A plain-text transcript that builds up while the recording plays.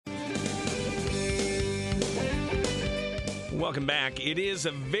Welcome back. It is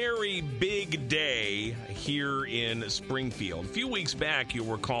a very big day here in Springfield. A few weeks back, you'll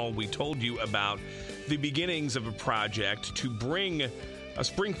recall, we told you about the beginnings of a project to bring a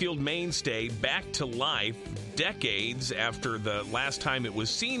Springfield mainstay back to life decades after the last time it was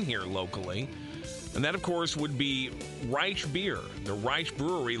seen here locally. And that, of course, would be Reisch Beer, the Reisch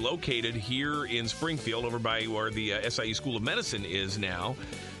Brewery located here in Springfield over by where the SIU School of Medicine is now.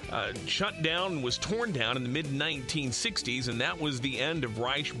 Shut down and was torn down in the mid-1960s, and that was the end of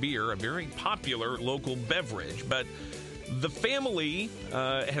Reisch Beer, a very popular local beverage. But the family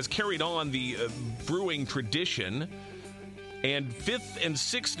has carried on the brewing tradition, and fifth and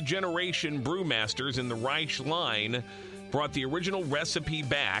sixth generation brewmasters in the Reisch line brought the original recipe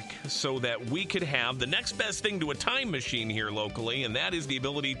back so that we could have the next best thing to a time machine here locally, and that is the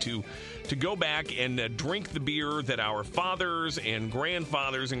ability to go back and drink the beer that our fathers and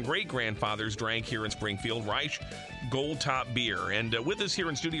grandfathers and great-grandfathers drank here in Springfield, Reisch Gold Top Beer. And with us here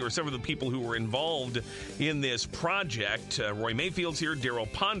in studio are several of the people who were involved in this project. Roy Mayfield's here.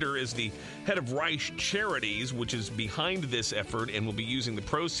 Daryl Ponder is the head of Reisch Charities, which is behind this effort and will be using the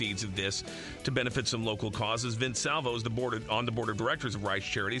proceeds of this to benefit some local causes. Vince Salvo is on the board of directors of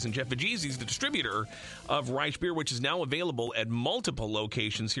Reisch Charities, and Jeff Vajizzi is the distributor of Reisch Beer, which is now available at multiple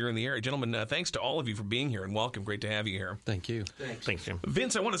locations here in the area. Gentlemen, thanks to all of you for being here, and welcome. Great to have you here. Thank you. Thanks, Jim.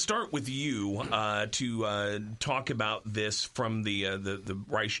 Vince, I want to start with you to talk about this from the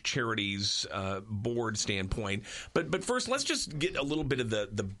Reisch Charities board standpoint. But first, let's just get a little bit of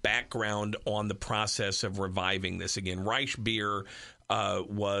the background on the process of reviving this again. Reisch Beer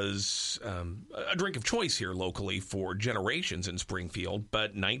was a drink of choice here locally for generations in Springfield,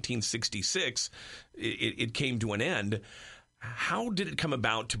 but 1966, it came to an end. How did it come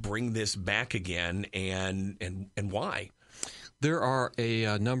about to bring this back again, and why? There are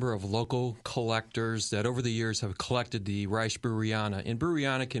a number of local collectors that over the years have collected the Reisch Breweriana. And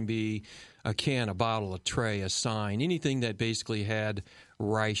Breweriana can be a can, a bottle, a tray, a sign, anything that basically had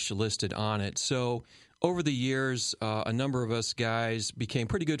Reisch listed on it. So over the years, a number of us guys became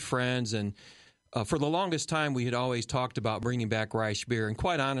pretty good friends, and for the longest time, we had always talked about bringing back Reisch Beer. And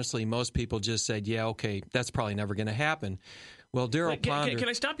quite honestly, most people just said, yeah, okay, that's probably never going to happen. Well, Daryl Ponder... Can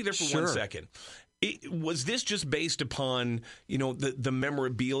I stop you there for 1 second? Was this just based upon, the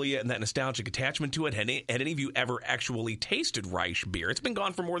memorabilia and that nostalgic attachment to it? Had any of you ever actually tasted Reisch Beer? It's been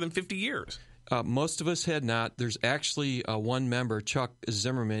gone for more than 50 years. Most of us had not. There's actually one member, Chuck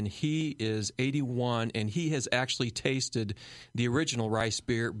Zimmerman. He is 81, and he has actually tasted the original Reisch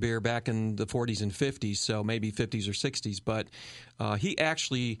beer back in the 40s and 50s, so maybe 50s or 60s. But he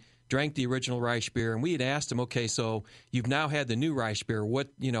actually drank the original Reisch Beer, and we had asked him, okay, so you've now had the new Reisch Beer.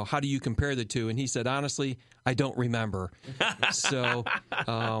 How do you compare the two? And he said, honestly, I don't remember. So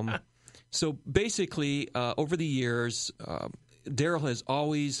basically, over the years, Daryl has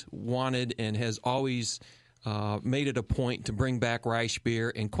always wanted and has always made it a point to bring back Reisch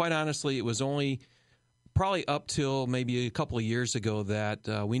Beer. And quite honestly, it was only probably up till maybe a couple of years ago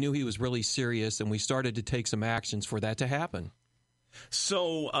that we knew he was really serious, and we started to take some actions for that to happen.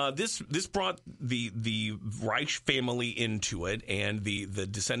 So this brought the Reisch family into it, and the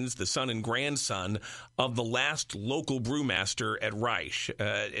descendants, the son and grandson of the last local brewmaster at Reisch.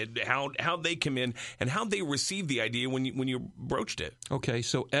 How they come in and how they received the idea when you broached it. Okay,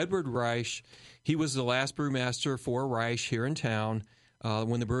 so Edward Reisch, he was the last brewmaster for Reisch here in town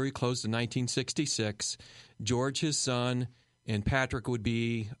when the brewery closed in 1966. George, his son, and Patrick would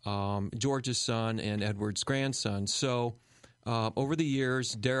be George's son and Edward's grandson. So over the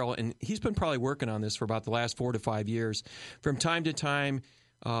years, Daryl, and he's been probably working on this for about the last 4 to 5 years. From time to time,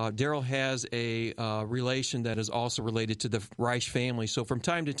 Daryl has a relation that is also related to the Reisch family. So from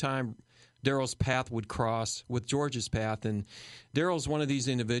time to time, Daryl's path would cross with George's path. And Daryl's one of these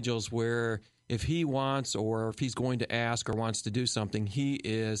individuals where if he wants or if he's going to ask or wants to do something, he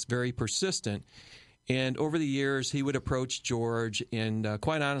is very persistent. And over the years, he would approach George, and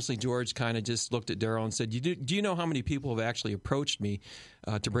quite honestly, George kind of just looked at Daryl and said, do you know how many people have actually approached me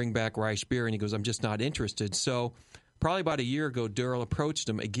to bring back Reisch Beer? And he goes, I'm just not interested. So probably about a year ago, Daryl approached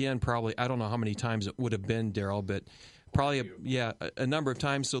him again, probably, I don't know how many times it would have been, Daryl, but probably, a number of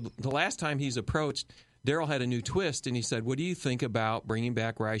times. So the last time he's approached, Daryl had a new twist, and he said, what do you think about bringing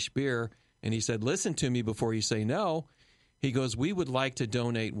back Reisch Beer? And he said, listen to me before you say no. He goes, we would like to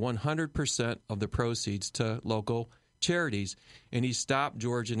donate 100% of the proceeds to local charities. And he stopped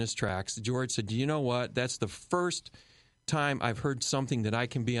George in his tracks. George said, you know what? That's the first time I've heard something that I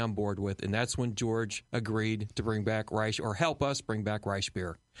can be on board with. And that's when George agreed to bring back Reisch, or help us bring back Reisch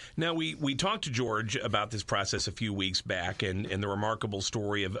Beer. Now, we talked to George about this process a few weeks back and the remarkable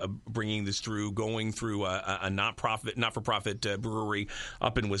story of bringing this through, going through a not-for-profit brewery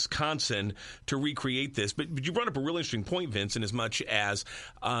up in Wisconsin to recreate this. But you brought up a really interesting point, Vince, in as much as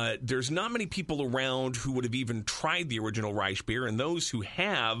there's not many people around who would have even tried the original Reisch beer, and those who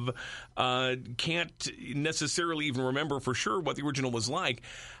have can't necessarily even remember for sure what the original was like.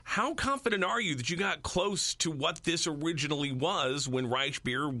 How confident are you that you got close to what this originally was when Reisch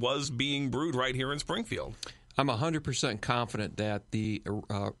beer was being brewed right here in Springfield? I'm 100% confident that the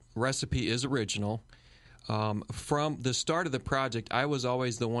recipe is original. From the start of the project, I was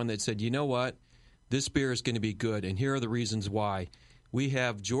always the one that said, you know what, this beer is going to be good, and here are the reasons why. We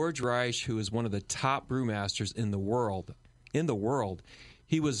have George Reisch, who is one of the top brewmasters in the world.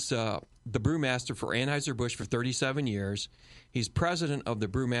 He was the brewmaster for Anheuser-Busch for 37 years. He's president of the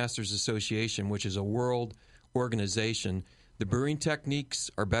Brewmasters Association, which is a world organization. The brewing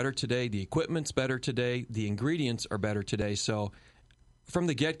techniques are better today. The equipment's better today. The ingredients are better today. So from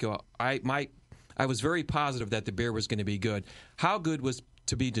the get-go, I was very positive that the beer was going to be good. How good was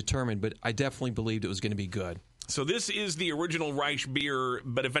to be determined, but I definitely believed it was going to be good. So this is the original Reisch beer,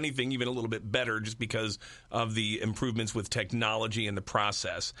 but if anything, even a little bit better just because of the improvements with technology and the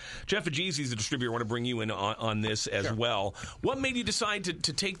process. Jeff Ageezy is the distributor. I want to bring you in on this as well. What made you decide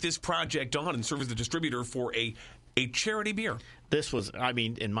to take this project on and serve as the distributor for a charity beer? This was,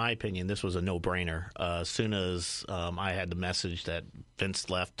 in my opinion, this was a no-brainer. As soon as I had the message that Vince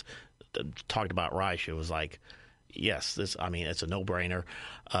left, talked about Reisch, it was like, yes, it's a no-brainer.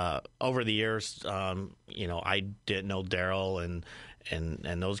 Over the years, I didn't know Daryl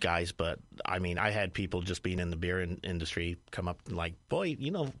and those guys, but I had people just being in the beer industry come up and like, boy,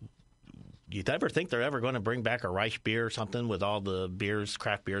 you ever think they're ever going to bring back a Reisch beer or something with all the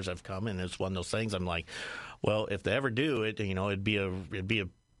craft beers that have come? And it's one of those things. I'm like, well, if they ever do it, it'd be a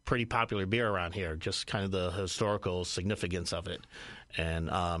pretty popular beer around here. Just kind of the historical significance of it, and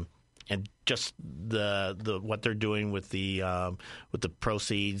just the what they're doing with the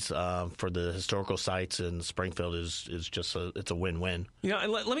proceeds for the historical sites in Springfield is just it's a win-win.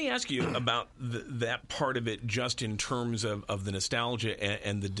 And let me ask you about that part of it, just in terms of the nostalgia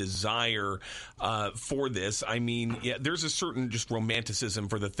and the desire for this. There's a certain just romanticism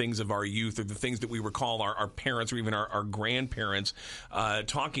for the things of our youth, or the things that we recall our parents or even our grandparents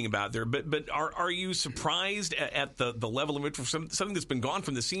talking about there. But are you surprised at the level of it for something that's been gone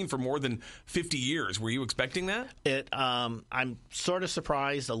from the scene for more than 50 years? Were you expecting that? I'm sort of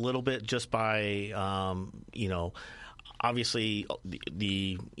surprised a little bit, just by obviously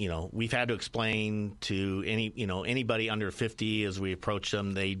we've had to explain to anybody under 50 as we approach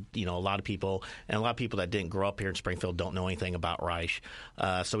them. They a lot of people that didn't grow up here in Springfield don't know anything about Reisch,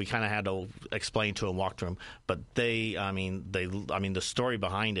 so we kind of had to explain to them, walk to them. But the story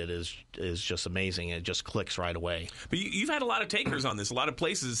behind it is just amazing. It just clicks right away. But you've had a lot of takers on this. A lot of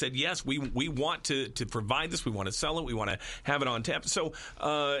places that said, yes, we want to provide this. We want to sell it. We want to have it on tap. So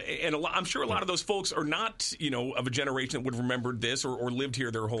I'm sure a lot of those folks are not of a generation that would have remembered this or lived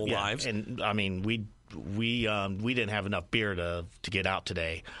here their whole lives. And we didn't have enough beer to get out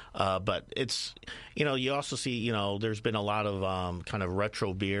today, but it's you also see there's been a lot of kind of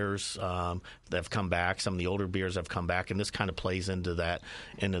retro beers that have come back. Some of the older beers have come back, and this kind of plays into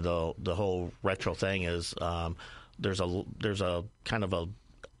the whole retro thing. Is there's a kind of a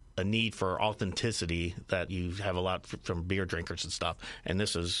need for authenticity that you have a lot from beer drinkers and stuff, and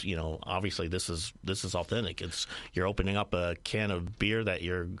this is obviously this is authentic. You're opening up a can of beer that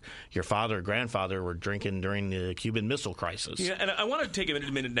your father or grandfather were drinking during the Cuban Missile Crisis. Yeah, and I want to take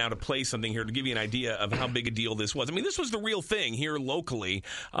a minute now to play something here to give you an idea of how big a deal this was. This was the real thing here locally,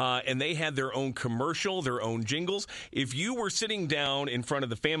 and they had their own commercial, their own jingles. If you were sitting down in front of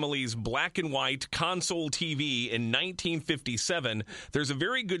the family's black and white console TV in 1957, there's a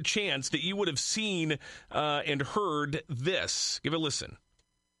very good chance that you would have seen and heard this. Give it a listen.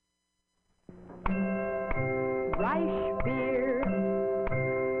 Reisch beer,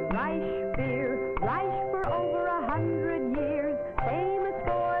 Reisch for over 100 years, famous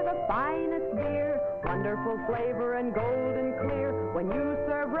for the finest beer, wonderful flavor and golden clear. When you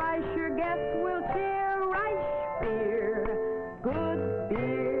serve Reisch, your guests will cheer. Reisch beer, good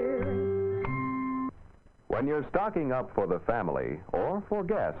beer. When you're stocking up for the family or for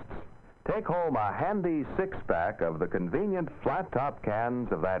guests, take home a handy six-pack of the convenient flat-top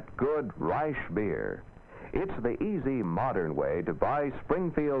cans of that good Reisch beer. It's the easy, modern way to buy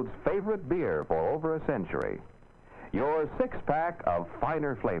Springfield's favorite beer for over a century. Your six-pack of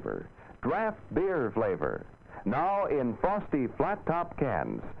finer flavor, draft beer flavor, now in frosty flat-top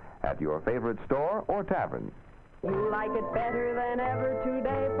cans at your favorite store or tavern. You like it better than ever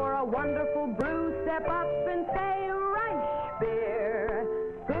today. For a wonderful brew, step up and say Reisch beer.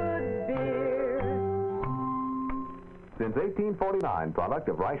 Good beer. Since 1849, product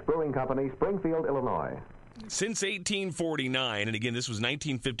of Reisch Brewing Company, Springfield, Illinois. Since 1849, and again, this was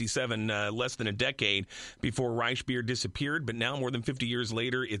 1957, less than a decade before Reisch beer disappeared, but now more than 50 years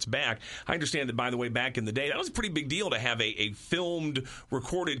later, it's back. I understand that, by the way, back in the day, that was a pretty big deal to have a filmed,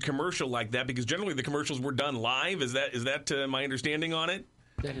 recorded commercial like that, because generally the commercials were done live. Is that my understanding on it?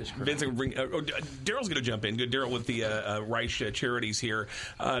 That is correct. Daryl's going to jump in. Daryl with the Reisch Charities here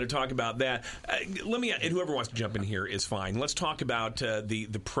to talk about that. And whoever wants to jump in here is fine. Let's talk about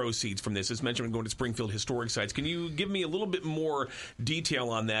the proceeds from this. As mentioned, we're going to Springfield Historic Sites. Can you give me a little bit more detail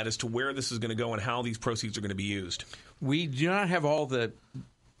on that as to where this is going to go and how these proceeds are going to be used? We do not have all the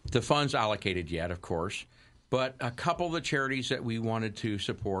funds allocated yet, of course, but a couple of the charities that we wanted to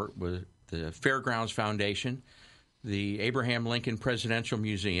support was the Fairgrounds Foundation, the Abraham Lincoln Presidential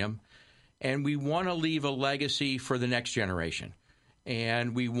Museum, and we want to leave a legacy for the next generation.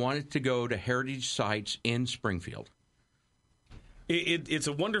 And we want it to go to heritage sites in Springfield. It's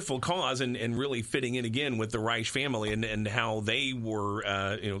a wonderful cause and really fitting in again with the Reisch family and how they were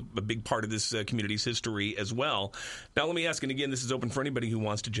a big part of this community's history as well. Now, let me ask, and again, this is open for anybody who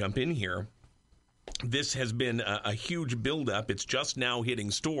wants to jump in here. This has been a huge buildup. It's just now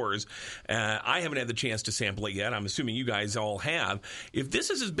hitting stores. I haven't had the chance to sample it yet. I'm assuming you guys all have. If this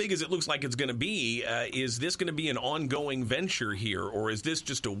is as big as it looks like it's going to be, is this going to be an ongoing venture here? Or is this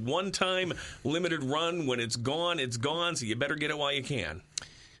just a one-time limited run? When it's gone, so you better get it while you can.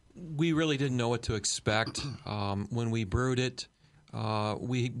 We really didn't know what to expect when we brewed it.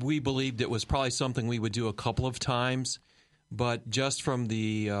 We believed it was probably something we would do a couple of times. But just from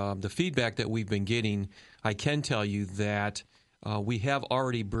the feedback that we've been getting, I can tell you that we have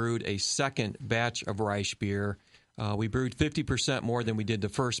already brewed a second batch of Reisch beer. We brewed 50% more than we did the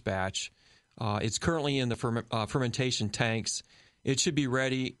first batch. It's currently in the fermentation tanks. It should be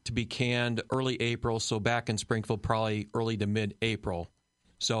ready to be canned early April, so back in Springfield probably early to mid-April.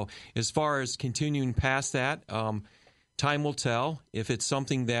 So as far as continuing past that, time will tell if it's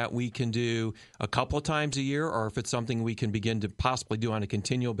something that we can do a couple of times a year or if it's something we can begin to possibly do on a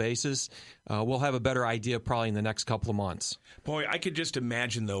continual basis. We'll have a better idea probably in the next couple of months. Boy, I could just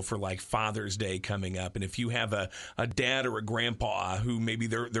imagine, though, for like Father's Day coming up, and if you have a dad or a grandpa who maybe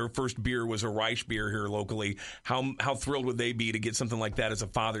their first beer was a Reisch beer here locally, how thrilled would they be to get something like that as a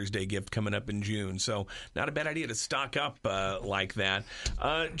Father's Day gift coming up in June? So not a bad idea to stock up like that.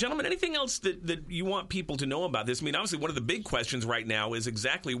 Gentlemen, anything else that you want people to know about this? I mean, obviously, one of the big questions right now is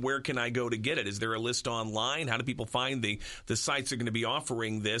exactly where can I go to get it? Is there a list online? How do people find the sites that are going to be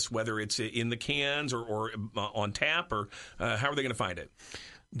offering this, whether it's in the cans or on tap, or how are they going to find it?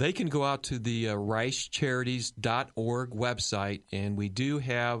 They can go out to the reischcharities.org website, and we do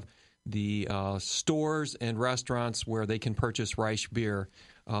have the stores and restaurants where they can purchase Reisch beer.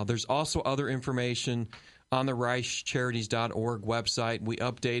 There's also other information on the reischcharities.org website. We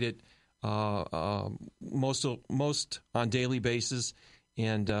update it most on daily basis,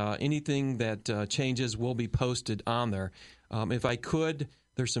 and anything that changes will be posted on there. If I could,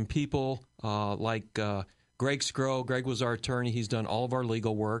 there's some people like Greg Scrow. Greg was our attorney. He's done all of our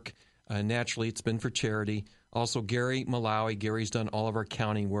legal work. Naturally, it's been for charity. Also, Gary Malawi. Gary's done all of our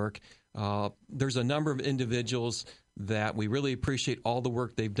accounting work. There's a number of individuals that we really appreciate all the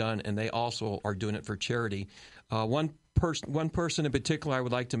work they've done, and they also are doing it for charity. One person in particular I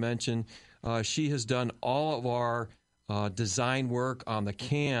would like to mention, she has done all of our design work on the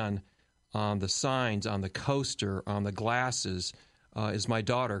can, on the signs, on the coaster, on the glasses, is my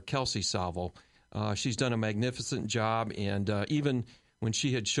daughter, Kelsey Salvo. She's done a magnificent job, and even when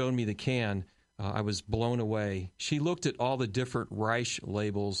she had shown me the can, I was blown away. She looked at all the different Reisch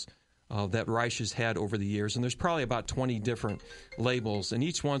labels that Reisch has had over the years, and there's probably about 20 different labels, and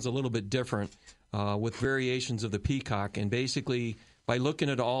each one's a little bit different with variations of the peacock, and basically by looking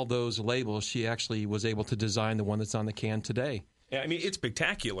at all those labels, she actually was able to design the one that's on the can today. Yeah, I mean, it's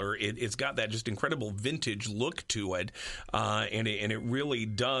spectacular. It's got that just incredible vintage look to it, and it really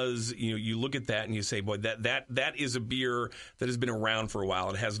does. You look at that and you say, boy, that is a beer that has been around for a while.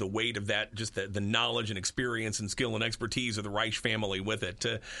 It has the weight of that, just the knowledge and experience and skill and expertise of the Reisch family with it.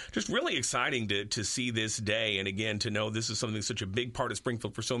 Just really exciting to see this day, and again to know this is something that's such a big part of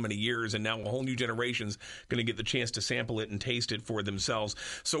Springfield for so many years, and now a whole new generation's going to get the chance to sample it and taste it for themselves.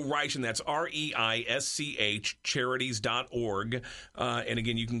 So Reisch, and that's REISCH charities.org. And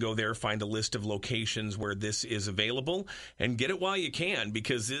again, you can go there, find a list of locations where this is available, and get it while you can,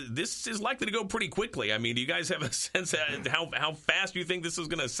 because this is likely to go pretty quickly. I mean, do you guys have a sense of how fast you think this is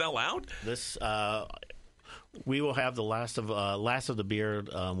going to sell out? This We will have the last of the beer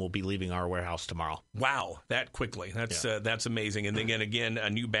will be leaving our warehouse tomorrow. Wow, that quickly. That's amazing. And then again, a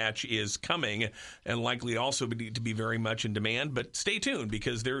new batch is coming and likely also to be very much in demand. But stay tuned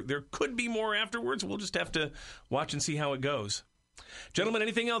because there could be more afterwards. We'll just have to watch and see how it goes. Gentlemen,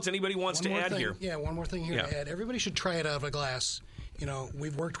 anything else anybody wants to add here? Yeah, one more thing here to add. Everybody should try it out of a glass.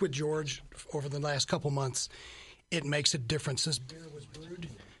 We've worked with George over the last couple months. It makes a difference. This beer was brewed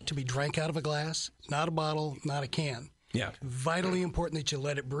to be drank out of a glass, not a bottle, not a can. Yeah. Vitally important that you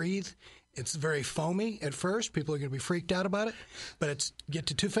let it breathe. It's very foamy at first. People are going to be freaked out about it. But get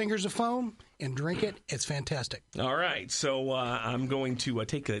to 2 fingers of foam and drink it. It's fantastic. All right. So I'm going to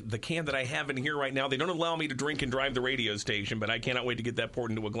take the can that I have in here right now. They don't allow me to drink and drive the radio station, but I cannot wait to get that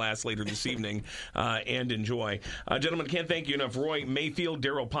poured into a glass later this evening and enjoy. Gentlemen, can't thank you enough. Roy Mayfield,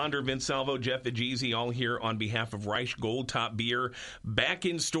 Daryl Ponder, Vince Salvo, Jeff Vigese, all here on behalf of Reisch Gold Top Beer. Back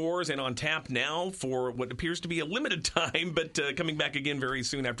in stores and on tap now for what appears to be a limited time, but coming back again very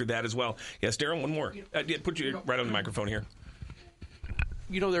soon after that as well. Yes, Daryl, one more. Put you right on the microphone here.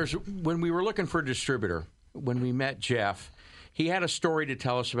 When we were looking for a distributor, when we met Jeff, he had a story to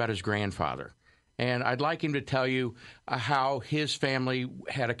tell us about his grandfather. And I'd like him to tell you how his family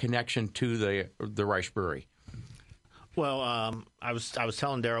had a connection to the Reisch Brewery. Well, I was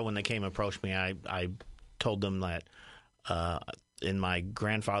telling Daryl when they came and approached me, I told them that in my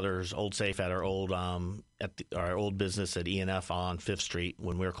grandfather's old safe at our old our old business at E&F on 5th Street,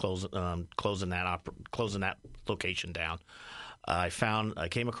 when we were closing that location down, I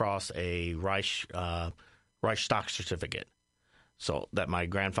came across a Reisch stock certificate, so that my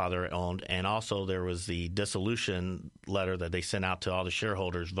grandfather owned, and also there was the dissolution letter that they sent out to all the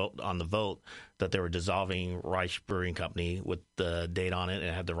shareholders on the vote that they were dissolving Reisch Brewing Company with the date on it, and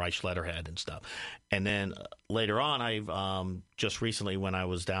it had the Reisch letterhead and stuff. And then later on, I've just recently, when I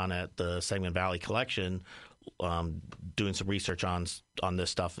was down at the Segment Valley Collection doing some research on this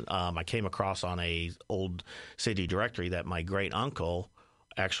stuff, I came across on a old city directory that my great uncle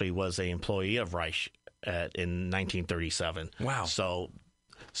actually was an employee of Reisch in 1937. Wow. So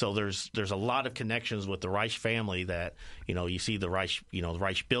there's a lot of connections with the Reisch family that, you see the Reisch, the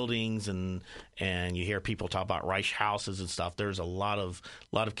Reisch buildings and you hear people talk about Reisch houses and stuff. There's a lot of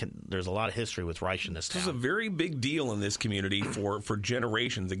history with Reisch in this town. This is a very big deal in this community for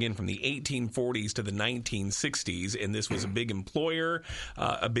generations, again, from the 1840s to the 1960s. And this was a big employer,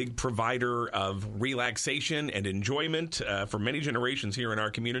 a big provider of relaxation and enjoyment for many generations here in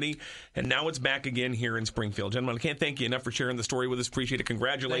our community. And now it's back again here in Springfield. Gentlemen, I can't thank you enough for sharing the story with us. Appreciate it.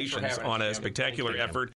 Congratulations on a spectacular effort.